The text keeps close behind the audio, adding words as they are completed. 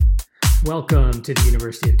Welcome to the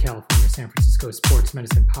University of California, San Francisco Sports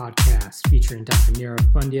Medicine Podcast featuring Dr. Neerav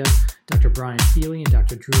Pandya, Dr. Brian Feely, and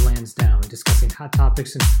Dr. Drew Lansdowne discussing hot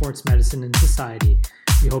topics in sports medicine and society.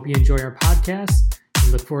 We hope you enjoy our podcast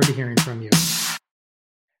and look forward to hearing from you.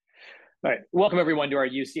 All right. Welcome, everyone, to our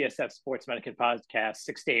UCSF Sports Medicine Podcast,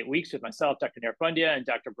 6 to 8 weeks with myself, Dr. Neerav Pandya, and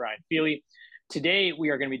Dr. Brian Feely. Today, we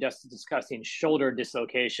are going to be discussing shoulder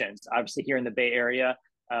dislocations. Obviously, here in the Bay Area,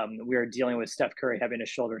 we are dealing with Steph Curry having a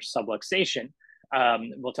shoulder subluxation.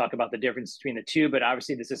 We'll talk about the difference between the two, but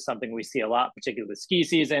obviously this is something we see a lot, particularly with ski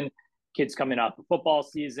season, kids coming off the football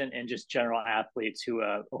season, and just general athletes who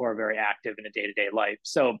are very active in a day-to-day life.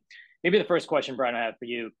 So maybe the first question, Brian, I have for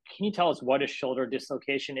you, can you tell us what a shoulder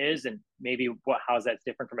dislocation is and maybe how is that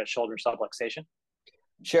different from a shoulder subluxation?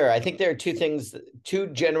 Sure. I think there are two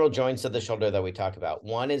general joints of the shoulder that we talk about.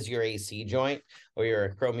 One is your AC joint or your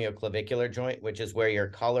acromioclavicular joint, which is where your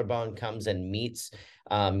collarbone comes and meets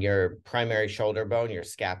your primary shoulder bone, your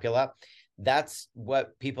scapula. That's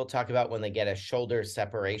what people talk about when they get a shoulder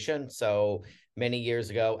separation. So many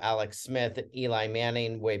years ago, Alex Smith, Eli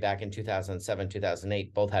Manning, way back in 2007,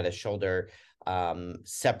 2008, both had a shoulder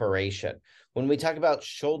separation. When we talk about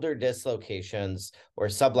shoulder dislocations or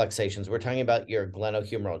subluxations, we're talking about your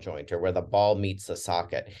glenohumeral joint, or where the ball meets the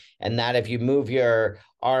socket. And that if you move your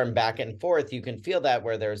arm back and forth, you can feel that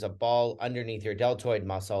where there's a ball underneath your deltoid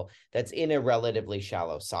muscle that's in a relatively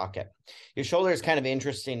shallow socket. Your shoulder is kind of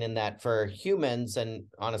interesting in that for humans, and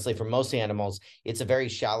honestly for most animals, it's a very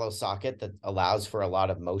shallow socket that allows for a lot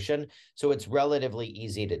of motion. So it's relatively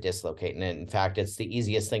easy to dislocate. And in fact, it's the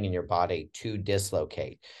easiest thing in your body to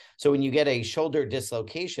dislocate. So when you get a shoulder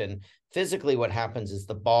dislocation, physically what happens is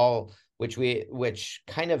the ball, which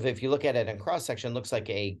kind of, if you look at it in cross section, looks like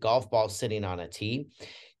a golf ball sitting on a tee.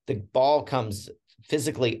 The ball comes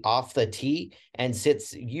physically off the tee and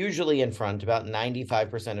sits usually in front. About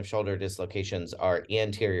 95% of shoulder dislocations are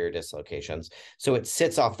anterior dislocations. So it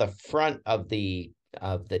sits off the front of the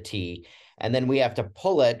tee, and then we have to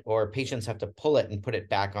pull it, or patients have to pull it and put it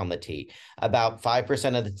back on the tee. About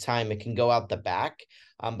 5% of the time it can go out the back,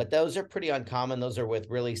 but those are pretty uncommon. Those are with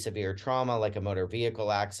really severe trauma, like a motor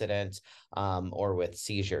vehicle accident, or with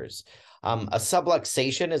seizures. A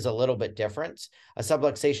subluxation is a little bit different. A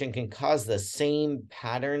subluxation can cause the same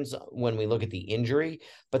patterns when we look at the injury,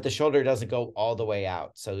 but the shoulder doesn't go all the way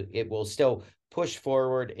out. So it will still push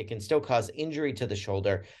forward. It can still cause injury to the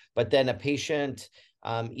shoulder, but then a patient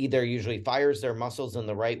either usually fires their muscles in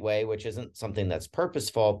the right way, which isn't something that's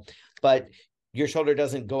purposeful, but your shoulder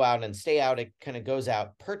doesn't go out and stay out. It kind of goes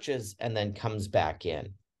out, perches, and then comes back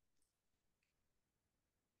in.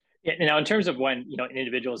 Yeah. Now, in terms of when,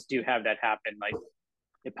 individuals do have that happen, like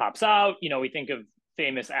it pops out, we think of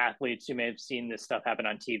famous athletes who may have seen this stuff happen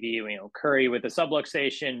on TV, Curry with a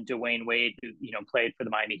subluxation, Dwayne Wade, who, played for the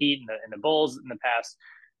Miami Heat and the Bulls in the past.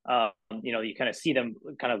 You kind of see them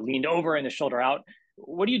kind of leaned over and the shoulder out.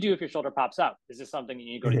 What do you do if your shoulder pops out? Is this something you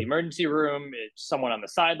need to go to the emergency room? Is someone on the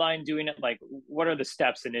sideline doing it? Like, what are the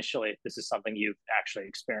steps initially if this is something you've actually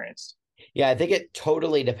experienced? Yeah, I think it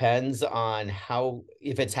totally depends on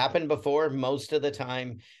if it's happened before. Most of the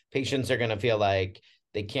time, patients are going to feel like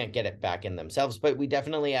they can't get it back in themselves, but we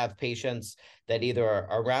definitely have patients that either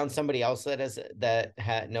are around somebody else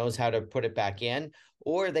that knows how to put it back in,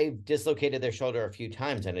 or they've dislocated their shoulder a few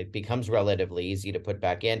times and it becomes relatively easy to put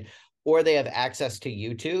back in, or they have access to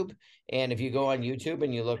YouTube. And if you go on YouTube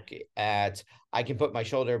and you look at I Can Put My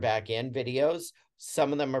Shoulder Back In videos,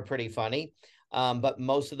 some of them are pretty funny, but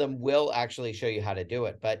most of them will actually show you how to do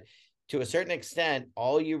it. But to a certain extent,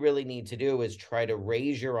 all you really need to do is try to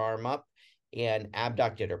raise your arm up and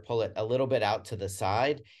abduct it or pull it a little bit out to the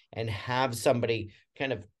side and have somebody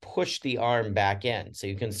kind of push the arm back in. So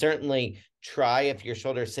you can certainly try, if your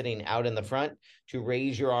shoulder is sitting out in the front, to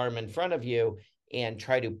raise your arm in front of you and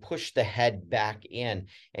try to push the head back in.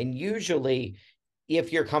 And usually,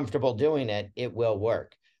 if you're comfortable doing it, it will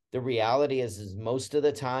work. The reality is most of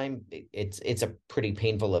the time, it's a pretty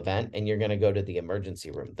painful event and you're going to go to the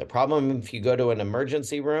emergency room. The problem if you go to an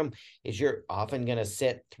emergency room is you're often going to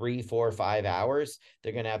sit 3, 4, 5 hours.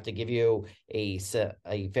 They're going to have to give you a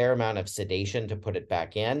fair amount of sedation to put it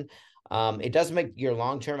back in. It does make your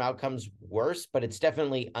long-term outcomes worse, but it's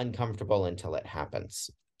definitely uncomfortable until it happens.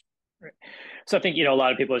 Right. So I think, a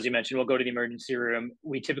lot of people, as you mentioned, will go to the emergency room.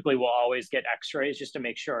 We typically will always get x-rays just to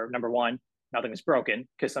make sure, number one, nothing is broken,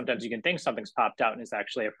 because sometimes you can think something's popped out and it's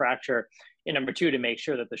actually a fracture. And number two, to make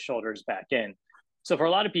sure that the shoulder is back in. So for a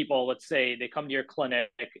lot of people, let's say they come to your clinic,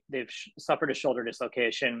 they've suffered a shoulder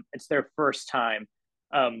dislocation, it's their first time.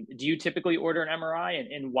 Do you typically order an MRI,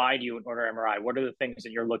 and why do you order MRI? What are the things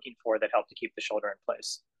that you're looking for that help to keep the shoulder in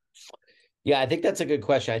place? Yeah, I think that's a good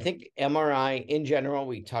question. I think MRI in general,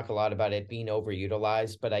 we talk a lot about it being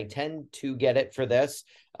overutilized, but I tend to get it for this,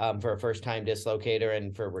 for a first-time dislocator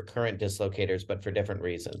and for recurrent dislocators, but for different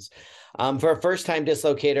reasons. For a first-time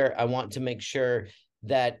dislocator, I want to make sure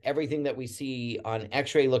that everything that we see on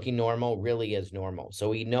X-ray looking normal really is normal. So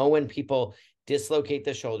we know when people dislocate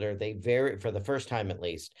the shoulder, for the first time at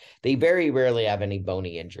least, they very rarely have any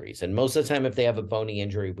bony injuries. And most of the time, if they have a bony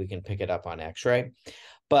injury, we can pick it up on X-ray.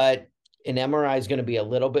 But an MRI is going to be a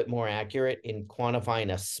little bit more accurate in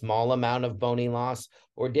quantifying a small amount of bony loss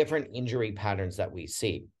or different injury patterns that we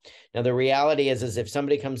see. Now, the reality is if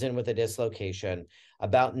somebody comes in with a dislocation,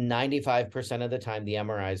 about 95% of the time, the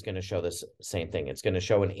MRI is going to show this same thing. It's going to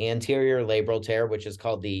show an anterior labral tear, which is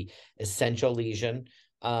called the essential lesion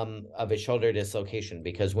of a shoulder dislocation,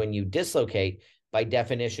 because when you dislocate, by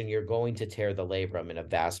definition, you're going to tear the labrum in a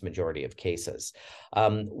vast majority of cases.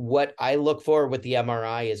 What I look for with the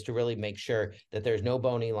MRI is to really make sure that there's no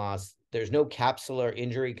bony loss, there's no capsular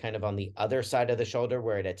injury kind of on the other side of the shoulder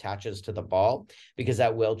where it attaches to the ball, because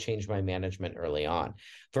that will change my management early on.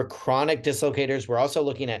 For chronic dislocators, we're also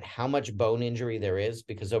looking at how much bone injury there is,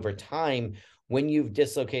 because over time, when you've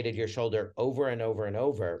dislocated your shoulder over and over and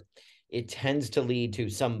over, it tends to lead to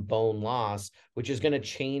some bone loss, which is going to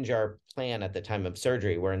change our plan at the time of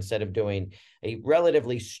surgery, where instead of doing a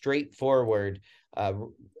relatively straightforward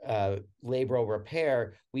labral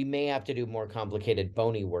repair, we may have to do more complicated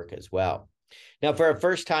bony work as well. Now, for a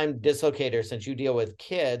first-time dislocator, since you deal with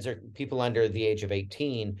kids or people under the age of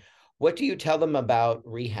 18, what do you tell them about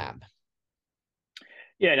rehab?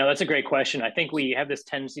 Yeah, no, that's a great question. I think we have this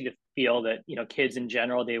tendency to feel that, kids in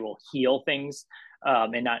general, they will heal things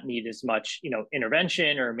and not need as much,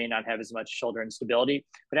 intervention, or may not have as much shoulder instability.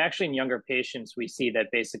 But actually in younger patients, we see that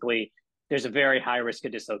basically there's a very high risk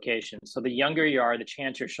of dislocation. So the younger you are, the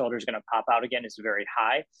chance your shoulder is going to pop out again is very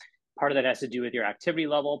high. Part of that has to do with your activity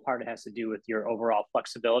level. Part of it has to do with your overall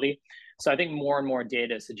flexibility. So I think more and more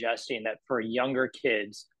data is suggesting that for younger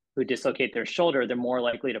kids who dislocate their shoulder, they're more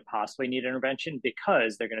likely to possibly need intervention,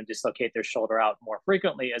 because they're going to dislocate their shoulder out more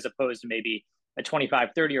frequently, as opposed to maybe a 25,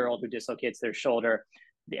 30-year-old who dislocates their shoulder.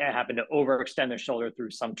 They happen to overextend their shoulder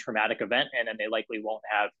through some traumatic event, and then they likely won't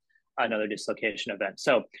have another dislocation event.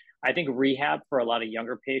 So I think rehab for a lot of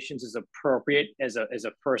younger patients is appropriate as a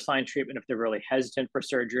first-line treatment if they're really hesitant for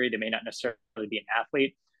surgery. They may not necessarily be an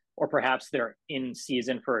athlete, or perhaps they're in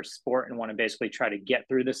season for a sport and want to basically try to get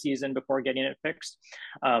through the season before getting it fixed.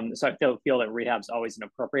 So I feel that rehab is always an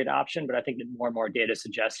appropriate option, but I think that more and more data is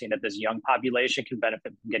suggesting that this young population can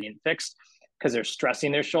benefit from getting it fixed, because they're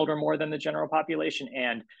stressing their shoulder more than the general population,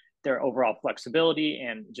 and their overall flexibility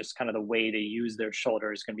and just kind of the way they use their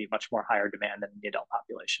shoulder is going to be much more higher demand than the adult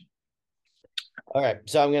population. All right,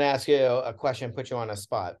 so I'm going to ask you a question, put you on a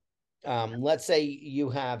spot. Let's say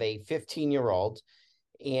you have a 15-year-old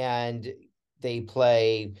and they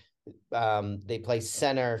play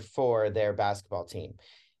center for their basketball team.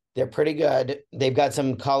 They're pretty good. They've got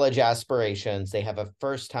some college aspirations. They have a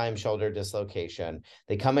first-time shoulder dislocation.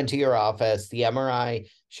 They come into your office. The MRI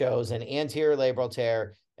shows an anterior labral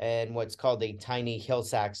tear and what's called a tiny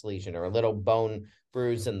Hill-Sachs lesion, or a little bone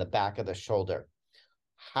bruise in the back of the shoulder.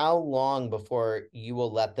 How long before you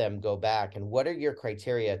will let them go back? And what are your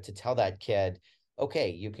criteria to tell that kid, okay,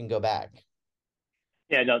 you can go back?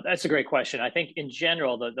 Yeah, no, that's a great question. I think in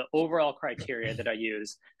general, the overall criteria that I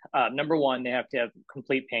use, number one, they have to have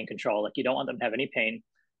complete pain control. Like, you don't want them to have any pain.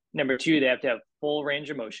 Number two, they have to have full range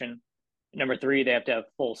of motion. Number three, they have to have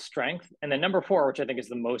full strength. And then number four, which I think is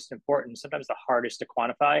the most important, sometimes the hardest to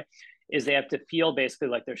quantify, is they have to feel basically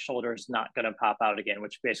like their shoulder is not going to pop out again,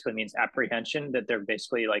 which basically means apprehension, that they're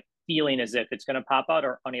basically like feeling as if it's going to pop out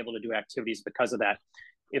or unable to do activities because of that.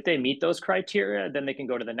 If they meet those criteria, then they can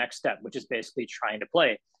go to the next step, which is basically trying to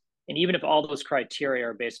play. And even if all those criteria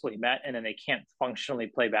are basically met and then they can't functionally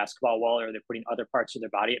play basketball well, or they're putting other parts of their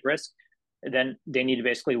body at risk, then they need to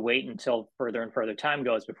basically wait until further and further time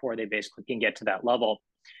goes before they basically can get to that level.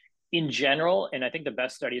 In general, and I think the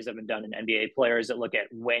best studies have been done in NBA players that look at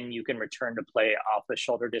when you can return to play off a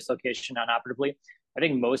shoulder dislocation non-operatively. I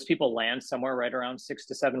think most people land somewhere right around 6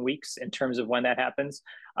 to 7 weeks in terms of when that happens.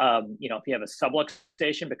 If you have a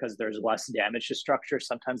subluxation, because there's less damage to structure,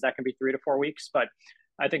 sometimes that can be 3 to 4 weeks. But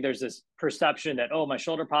I think there's this perception that, oh, my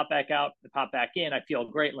shoulder popped back out, it popped back in, I feel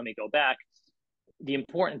great, let me go back. The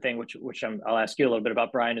important thing, which I'll ask you a little bit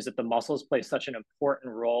about, Brian, is that the muscles play such an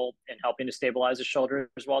important role in helping to stabilize the shoulder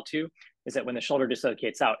as well, too, is that when the shoulder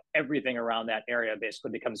dislocates out, everything around that area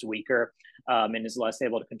basically becomes weaker and is less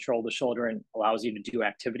able to control the shoulder and allows you to do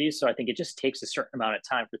activities. So I think it just takes a certain amount of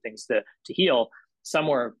time for things to heal.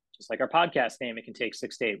 Somewhere, just like our podcast name, it can take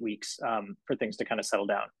 6 to 8 weeks for things to kind of settle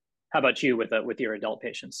down. How about you with your adult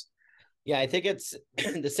patients? Yeah, I think it's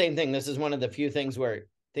the same thing. This is one of the few things where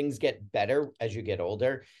things get better as you get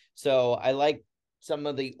older. So I like some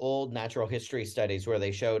of the old natural history studies where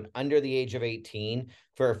they showed under the age of 18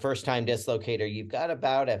 for a first-time dislocator, you've got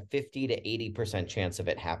about a 50 to 80% chance of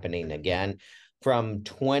it happening again. From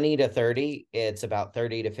 20 to 30, it's about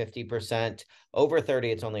 30 to 50%. Over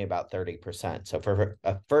 30, it's only about 30%. So for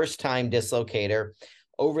a first-time dislocator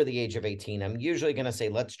over the age of 18, I'm usually going to say,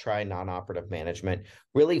 let's try non-operative management,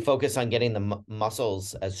 really focus on getting the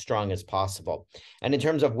muscles as strong as possible. And in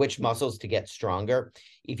terms of which muscles to get stronger,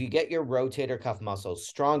 if you get your rotator cuff muscles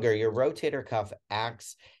stronger, your rotator cuff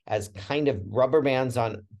acts as kind of rubber bands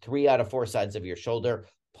on 3 out of 4 sides of your shoulder,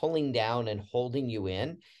 pulling down and holding you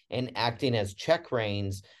in and acting as check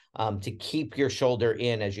reins to keep your shoulder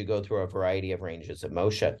in as you go through a variety of ranges of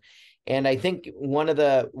motion. And I think one of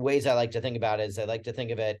the ways I like to think about it is I like to think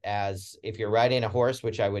of it as if you're riding a horse,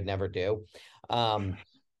 which I would never do.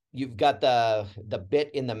 You've got the bit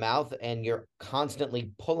in the mouth and you're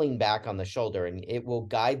constantly pulling back on the shoulder, and it will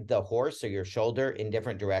guide the horse or your shoulder in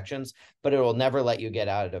different directions, but it will never let you get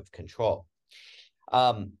out of control.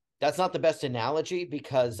 That's not the best analogy,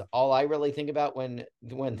 because all I really think about when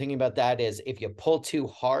thinking about that is if you pull too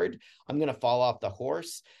hard, I'm going to fall off the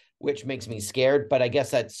horse, which makes me scared. But I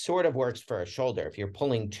guess that sort of works for a shoulder. If you're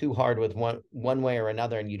pulling too hard with one way or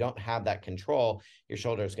another and you don't have that control, your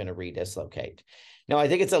shoulder is going to redislocate. Now, I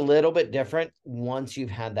think it's a little bit different once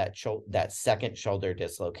you've had that second shoulder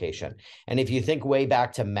dislocation. And if you think way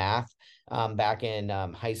back to math, back in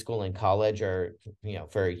high school and college, or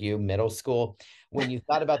for you, middle school, when you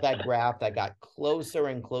thought about that graph that got closer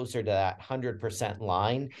and closer to that 100%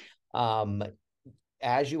 line,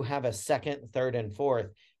 as you have a second, third, and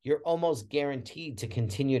fourth, you're almost guaranteed to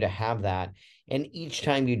continue to have that. And each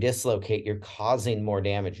time you dislocate, you're causing more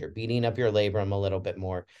damage. You're beating up your labrum a little bit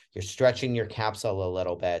more. You're stretching your capsule a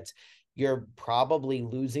little bit. You're probably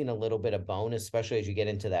losing a little bit of bone, especially as you get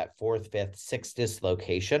into that fourth, fifth, sixth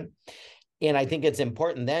dislocation. And I think it's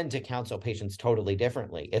important then to counsel patients totally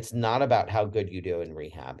differently. It's not about how good you do in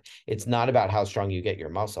rehab. It's not about how strong you get your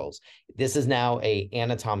muscles. This is now an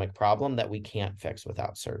anatomic problem that we can't fix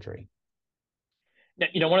without surgery.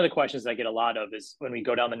 One of the questions I get a lot of is when we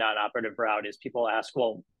go down the non-operative route is people ask,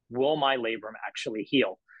 well, will my labrum actually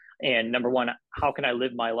heal? And number one, how can I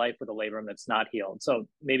live my life with a labrum that's not healed? So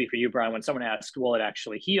maybe for you, Brian, when someone asks, will it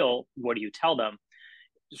actually heal? What do you tell them?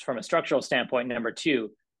 Just from a structural standpoint. Number two,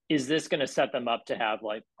 is this going to set them up to have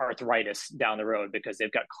like arthritis down the road because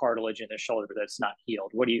they've got cartilage in their shoulder that's not healed?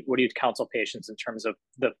 What do you counsel patients in terms of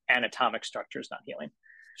the anatomic structures not healing?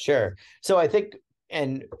 Sure. So I think,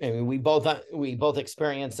 and we both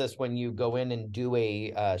experience this when you go in and do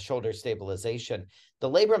a shoulder stabilization. The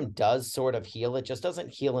labrum does sort of heal. It just doesn't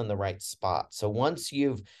heal in the right spot. So once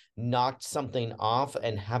you've knocked something off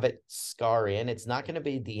and have it scar in, it's not going to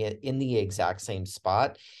be in the exact same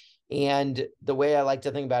spot. And the way I like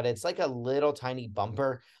to think about it, it's like a little tiny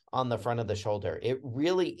bumper on the front of the shoulder. It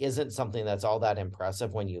really isn't something that's all that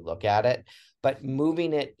impressive when you look at it, but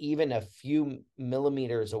moving it even a few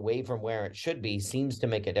millimeters away from where it should be seems to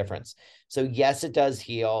make a difference. So yes, it does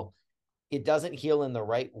heal. It doesn't heal in the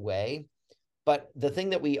right way. But the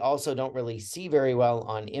thing that we also don't really see very well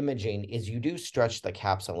on imaging is you do stretch the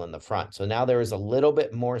capsule in the front. So now there is a little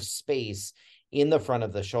bit more space in the front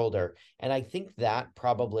of the shoulder. And I think that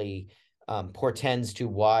probably portends to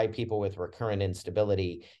why people with recurrent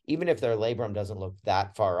instability, even if their labrum doesn't look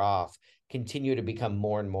that far off, continue to become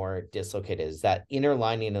more and more dislocated as that inner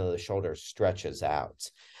lining of the shoulder stretches out.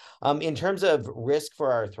 In terms of risk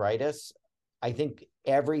for arthritis, I think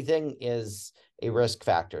everything is a risk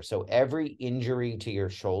factor. So every injury to your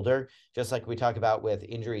shoulder, just like we talk about with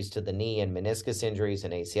injuries to the knee and meniscus injuries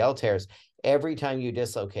and ACL tears, every time you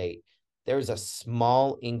dislocate, there's a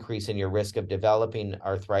small increase in your risk of developing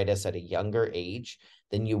arthritis at a younger age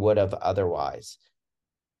than you would have otherwise.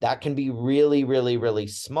 That can be really, really, really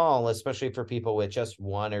small, especially for people with just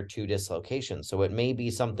 1 or 2 dislocations. So it may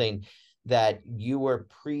be something that you were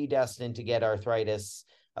predestined to get arthritis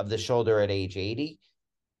of the shoulder at age 80.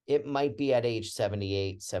 It might be at age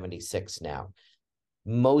 78, 76 now.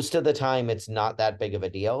 Most of the time, it's not that big of a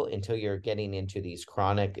deal until you're getting into these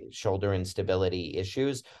chronic shoulder instability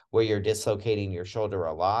issues where you're dislocating your shoulder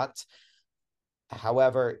a lot.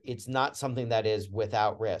 However, it's not something that is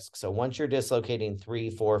without risk. So once you're dislocating 3,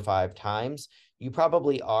 4, 5 times, you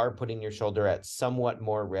probably are putting your shoulder at somewhat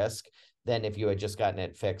more risk than if you had just gotten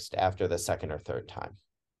it fixed after the second or third time.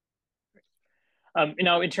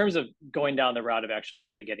 Now, in terms of going down the route of actually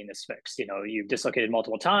getting this fixed, you've dislocated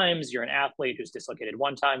multiple times, you're an athlete who's dislocated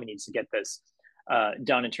one time and needs to get this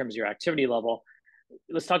done in terms of your activity level.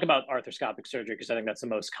 let's talk about arthroscopic surgery, because I think that's the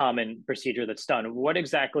most common procedure that's done. What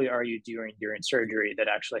exactly are you doing during surgery that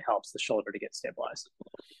actually helps the shoulder to get stabilized?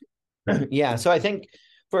 Yeah, so I think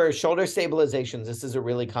for shoulder stabilizations, this is a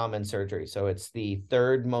really common surgery. So it's the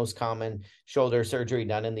third most common shoulder surgery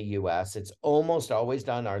done in the US. It's almost always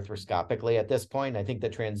done arthroscopically at this point. I think the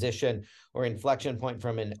transition or inflection point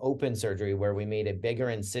from an open surgery where we made a bigger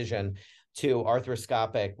incision to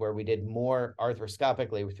arthroscopic, where we did more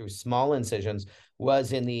arthroscopically through small incisions,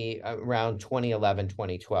 was in the around 2011,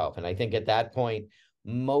 2012. And I think at that point,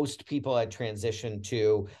 most people had transitioned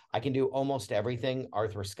to, I can do almost everything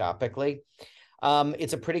arthroscopically.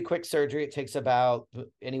 It's a pretty quick surgery. It takes about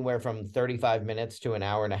anywhere from 35 minutes to an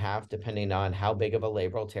hour and a half, depending on how big of a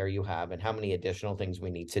labral tear you have and how many additional things we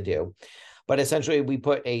need to do. But essentially, we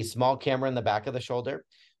put a small camera in the back of the shoulder,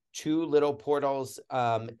 two little portals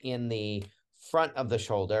in the front of the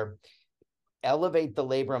shoulder, elevate the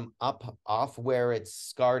labrum up off where it's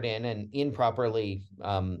scarred in and improperly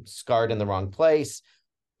scarred in the wrong place,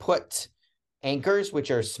 put anchors,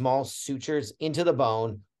 which are small sutures, into the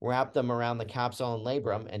bone, wrap them around the capsule and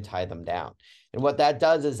labrum, and tie them down. And what that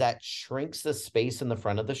does is that shrinks the space in the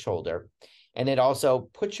front of the shoulder. And it also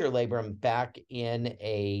puts your labrum back in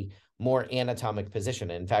a more anatomic position.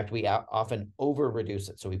 In fact, we often over-reduce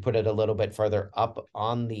it. So we put it a little bit further up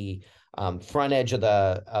on the front edge of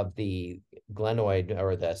the glenoid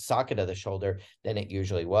or the socket of the shoulder than it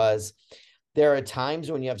usually was. There are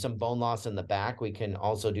times when you have some bone loss in the back, we can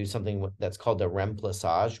also do something that's called a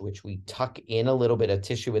remplissage, which we tuck in a little bit of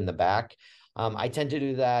tissue in the back. I tend to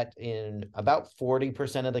do that in about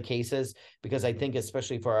 40% of the cases, because I think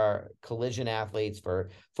especially for our collision athletes, for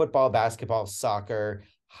football, basketball, soccer,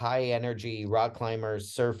 high energy rock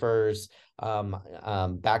climbers, surfers,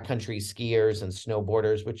 backcountry skiers and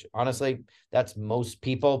snowboarders, which honestly, that's most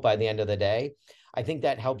people by the end of the day. I think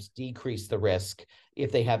that helps decrease the risk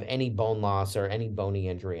if they have any bone loss or any bony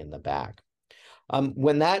injury in the back.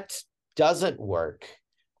 When that doesn't work,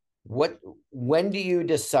 when do you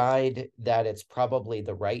decide that it's probably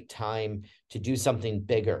the right time to do something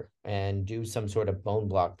bigger and do some sort of bone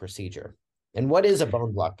block procedure? And what is a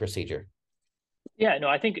bone block procedure? Yeah, no,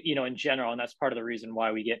 I think, in general, and that's part of the reason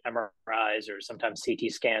why we get MRIs or sometimes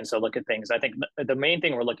CT scans to look at things. I think the main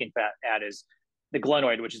thing we're looking at is the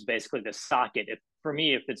glenoid, which is basically the socket. For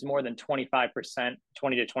me, if it's more than 25%,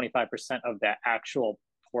 20 to 25% of that actual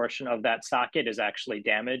portion of that socket is actually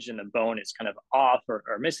damaged and the bone is kind of off or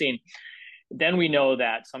missing, then we know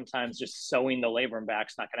that sometimes just sewing the labrum back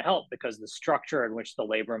is not going to help, because the structure in which the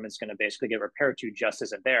labrum is going to basically get repaired to just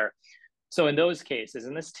isn't there. So in those cases,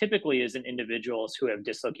 and this typically is in individuals who have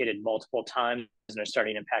dislocated multiple times and are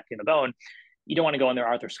starting impacting the bone, you don't want to go in there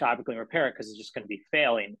arthroscopically and repair it, because it's just going to be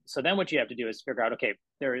failing. So then what you have to do is figure out, okay,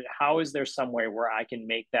 how is there some way where I can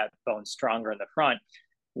make that bone stronger in the front?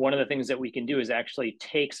 One of the things that we can do is actually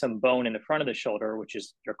take some bone in the front of the shoulder, which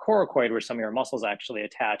is your coracoid, where some of your muscles actually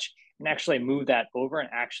attach, and actually move that over and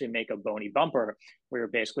actually make a bony bumper, where you're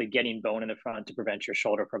basically getting bone in the front to prevent your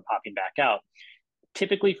shoulder from popping back out.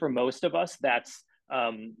 Typically, for most of us, that's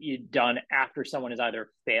done after someone has either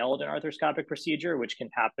failed an arthroscopic procedure, which can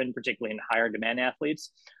happen particularly in higher demand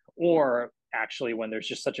athletes, or actually when there's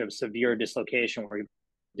just such a severe dislocation where you've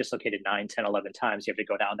dislocated 9, 10, 11 times, you have to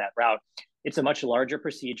go down that route. It's a much larger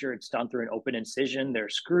procedure. It's done through an open incision.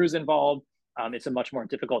 There's screws involved. It's a much more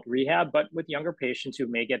difficult rehab, but with younger patients who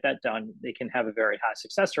may get that done, they can have a very high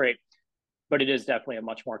success rate. But it is definitely a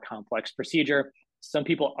much more complex procedure. Some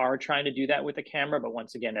people are trying to do that with a camera, but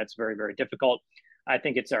once again, that's very, very difficult. I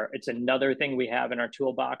think it's another thing we have in our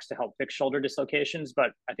toolbox to help fix shoulder dislocations,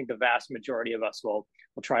 but I think the vast majority of us will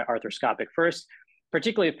try arthroscopic first,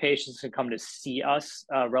 particularly if patients can come to see us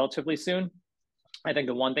relatively soon. I think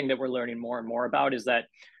the one thing that we're learning more and more about is that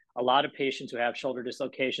a lot of patients who have shoulder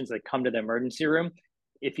dislocations that come to the emergency room,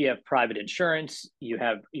 if you have private insurance, you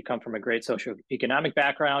come from a great socioeconomic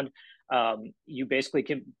background, you basically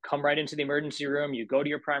can come right into the emergency room, you go to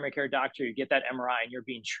your primary care doctor, you get that MRI, and you're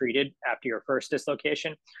being treated after your first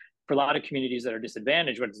dislocation. For a lot of communities that are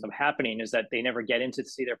disadvantaged, what ends up happening is that they never get in to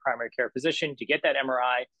see their primary care physician to get that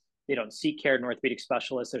MRI. They don't seek care to an orthopedic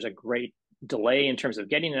specialist. There's a great delay in terms of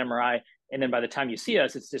getting an MRI. And then by the time you see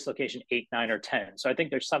us, it's dislocation 8, 9, or 10. So I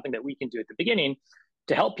think there's something that we can do at the beginning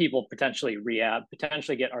to help people potentially rehab,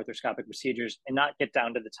 potentially get arthroscopic procedures, and not get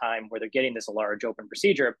down to the time where they're getting this large open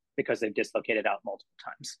procedure because they've dislocated out multiple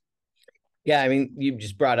times. Yeah, I mean, you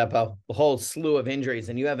just brought up a whole slew of injuries,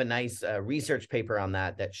 and you have a nice research paper on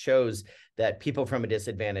that shows that people from a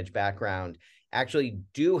disadvantaged background actually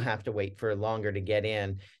do have to wait for longer to get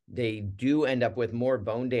in. They do end up with more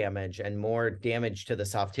bone damage and more damage to the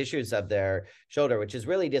soft tissues of their shoulder, which is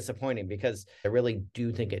really disappointing because I really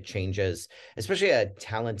do think it changes, especially a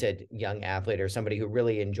talented young athlete or somebody who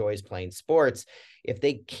really enjoys playing sports. If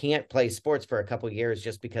they can't play sports for a couple of years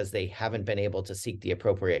just because they haven't been able to seek the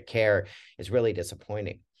appropriate care, is really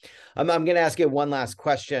disappointing. I'm going to ask you one last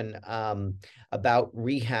question about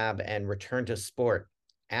rehab and return to sport.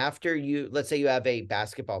 After let's say you have a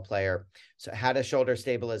basketball player, so had a shoulder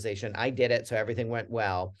stabilization. I did it, so everything went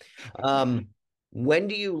well. When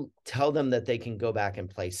do you tell them that they can go back and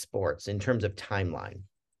play sports in terms of timeline?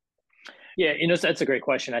 Yeah, that's a great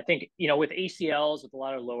question. I think, with ACLs, with a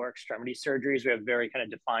lot of lower extremity surgeries, we have very kind of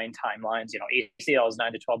defined timelines. ACL is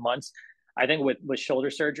 9 to 12 months. I think with shoulder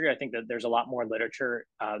surgery, I think that there's a lot more literature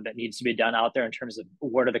that needs to be done out there in terms of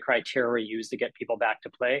what are the criteria we use to get people back to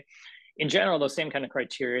play. In general, those same kind of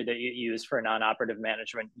criteria that you use for non-operative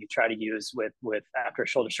management, you try to use with after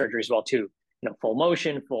shoulder surgery as well too. Full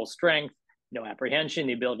motion, full strength, no apprehension,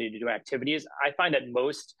 the ability to do activities. I find that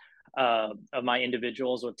most of my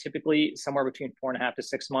individuals will typically somewhere between 4.5 to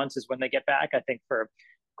 6 months is when they get back. I think for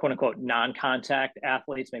quote unquote non-contact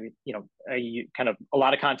athletes, maybe kind of a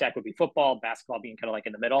lot of contact would be football, basketball being kind of like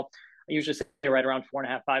in the middle. I usually say right around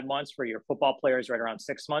 4.5, 5 months. For your football players, right around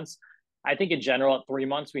 6 months. I think in general, at 3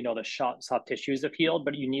 months, we know the soft tissues have healed,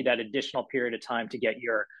 but you need that additional period of time to get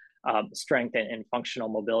your strength and functional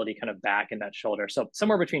mobility kind of back in that shoulder. So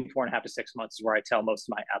somewhere between 4.5 to 6 months is where I tell most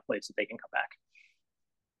of my athletes that they can come back.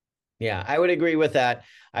 Yeah, I would agree with that.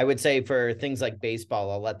 I would say for things like baseball,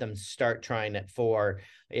 I'll let them start trying at 4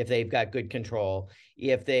 if they've got good control.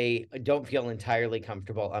 If they don't feel entirely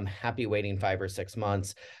comfortable, I'm happy waiting 5 or 6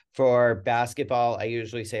 months. For basketball, I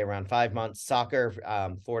usually say around 5 months.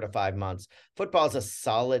 Soccer, 4 to 5 months. Football is a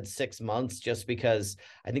solid 6 months just because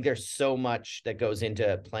I think there's so much that goes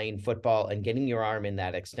into playing football and getting your arm in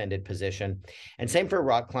that extended position. And same for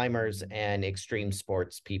rock climbers and extreme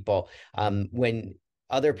sports people. When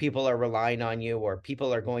other people are relying on you or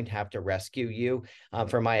people are going to have to rescue you.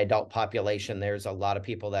 For my adult population, there's a lot of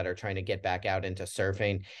people that are trying to get back out into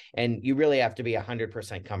surfing, and you really have to be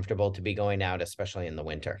 100% comfortable to be going out, especially in the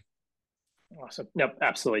winter. Awesome. Nope,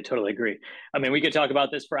 absolutely. Totally agree. I mean, we could talk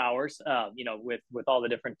about this for hours, with all the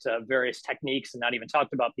different various techniques, and not even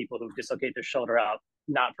talked about people who dislocate their shoulder out,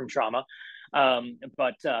 not from trauma.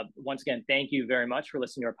 But once again, thank you very much for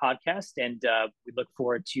listening to our podcast, and we look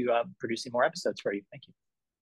forward to producing more episodes for you. Thank you.